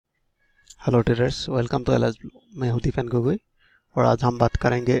Hello traders, welcome to Aliceblue। मैं हूं दीपन गोगोई और आज हम बात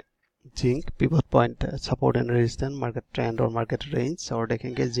करेंगे zinc pivot point, support and resistance, market trend और मार्केट रेंज, और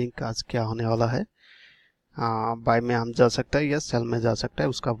देखेंगे जिंक आज क्या होने वाला है। बाय में हम जा सकता है या सेल में जा सकता है,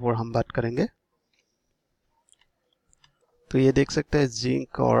 उसका ऊपर हम बात करेंगे। तो ये देख सकते हैं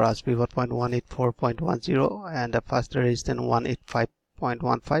जिंक और आज pivot point 184.10 and first resistance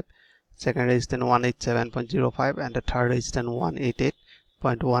 185.15, second resistance 187.05 and third resistance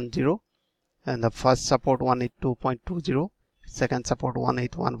 188.10 and the first support 182.20, second support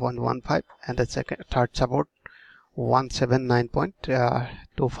 181.15 and the third support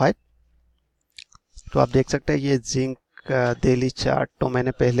 179.25। तो आप देख सकते हैं ये जिंक डेली चार्ट। तो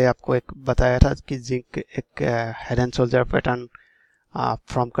मैंने पहले आपको एक बताया था कि जिंक एक head and shoulder pattern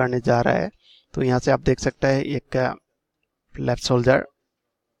form करने जा रहा है। तो यहाँ से आप देख सकते हैं एक लेफ्ट शोल्डर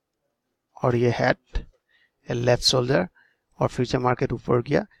और ये हेड, लेफ्ट शोल्डर, और फिर से मार्केट ऊपर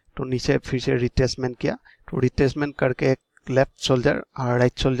गया तो नीचे फिर से रिट्रेसमेंट किया। तो रिट्रेसमेंट करके एक लेफ्ट शोल्डर और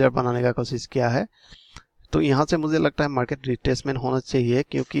राइट शोल्डर बनाने का कोशिश किया है। तो यहाँ से मुझे लगता है मार्केट रिट्रेसमेंट होना चाहिए,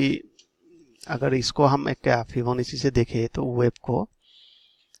 क्योंकि अगर इसको हम एक फिबोनाची से देखें तो वेब को,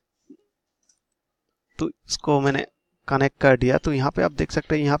 तो इसको मैंने कनेक्ट कर दिया। तो यहाँ पे आप देख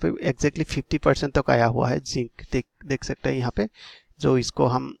सकते हैं यहाँ पे एग्जैक्टली 50% तक आया हुआ है जिंक। देख सकते हैं यहाँ पे जो इसको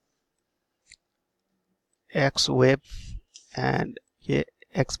हम एक्स वेब एंड ये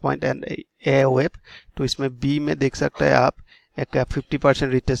x point and A web, तो इसमें बी में देख सकते हैं आप एक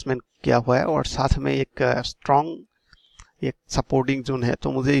 50% रिट्रेसमेंट किया हुआ है और साथ में एक स्ट्रॉन्ग एक सपोर्टिंग जोन है।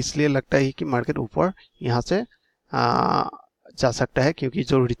 तो मुझे इसलिए लगता है कि मार्केट ऊपर यहाँ से जा सकता है, क्योंकि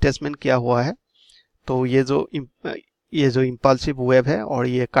जो रिट्रेसमेंट किया हुआ है तो ये जो इम्पल्सिव वेब है और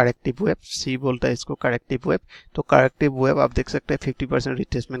ये करेक्टिव वेब, सी बोलता है इसको करेक्टिव वेब। तो करेक्टिव वेब आप देख सकते हैं 50%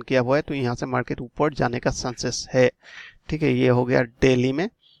 रिट्रेसमेंट किया हुआ है, तो यहाँ से मार्केट ऊपर जाने का चांसेस है। ठीक है, ये हो गया डेली में।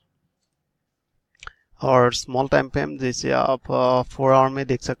 और स्मॉल टाइम फ्रेम जैसे आप 4 आवर में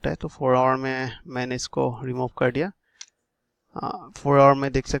देख सकते हैं, तो 4 आवर में मैंने इसको रिमूव कर दिया। 4 आवर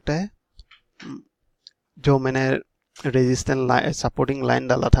में देख सकते हैं जो मैंने रेजिस्टेंस लाइन, सपोर्टिंग लाइन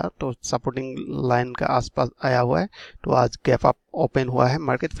डाला था, तो सपोर्टिंग लाइन का आसपास आया हुआ है। तो आज गैप अप ओपन हुआ है,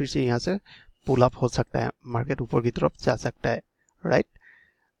 मार्केट फिर से यहाँ से पुल अप हो सकता है, मार्केट ऊपर की तरफ जा सकता है, राइट।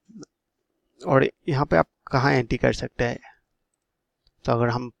 और यहाँ पे आप कहाँ एंट्री कर सकते हैं, तो अगर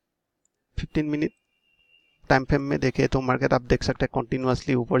हम 15 मिनट टाइम फ्रेम में देखें तो मार्केट आप देख सकते हैं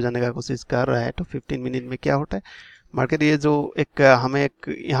कंटिन्यूअसली ऊपर जाने का कोशिश कर रहा है। तो 15 मिनट में क्या होता है, मार्केट ये जो एक हमें एक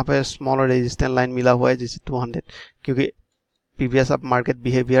यहाँ पे स्मॉलर रेजिस्टेंस लाइन मिला हुआ है जैसे 200, क्योंकि प्रीवियस आप मार्केट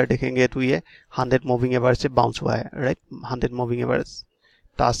बिहेवियर देखेंगे तो ये 100 मूविंग एवरेज से बाउंस हुआ है, राइट। 100 मूविंग एवरेज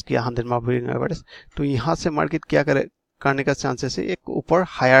टास्क किया, 100 मूविंग एवरेज। तो यहाँ से मार्केट क्या करने का चांसेस है, एक ऊपर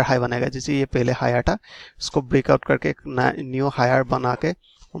हायर हाई बनाएगा, जैसे ये पहले हायर था, इसको ब्रेकआउट करके एक न्यू हायर बना के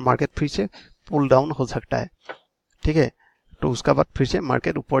मार्केट फिर से पुल डाउन हो सकता है। ठीक है, तो उसका बाद फिर से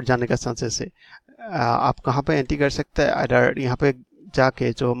मार्केट ऊपर जाने का चांसेस है। आप कहाँ पे एंट्री कर सकते हैं, अदर यहाँ पे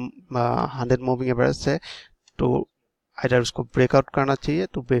जाके जो 100 मूविंग एवरेज है, तो अदर उसको ब्रेकआउट करना चाहिए।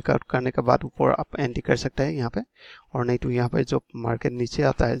 तो ब्रेकआउट करने के बाद ऊपर आप एंट्री कर सकते हैं यहाँ पे, और नहीं तो यहाँ पे जो मार्केट नीचे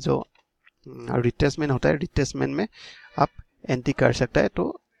आता है, जो रिट्रेसमेंट होता है, रिट्रेसमेंट में आप एंट्री कर सकते हैं,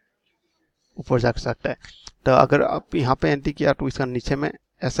 तो ऊपर जा सकता है। तो अगर आप यहाँ पे एंट्री किया तो इसका नीचे में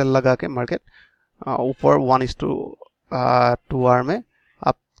एसएल लगा के मार्केट ऊपर 1:2 आवर में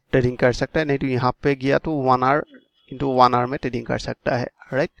आप ट्रेडिंग कर सकते हैं, नहीं तो यहाँ पे गया तो 1 आवर into 1 आवर में ट्रेडिंग कर सकता है,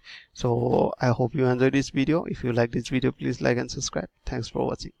 right. So I hope you enjoy this video. If you like this video please like and subscribe. Thanks for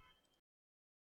watching.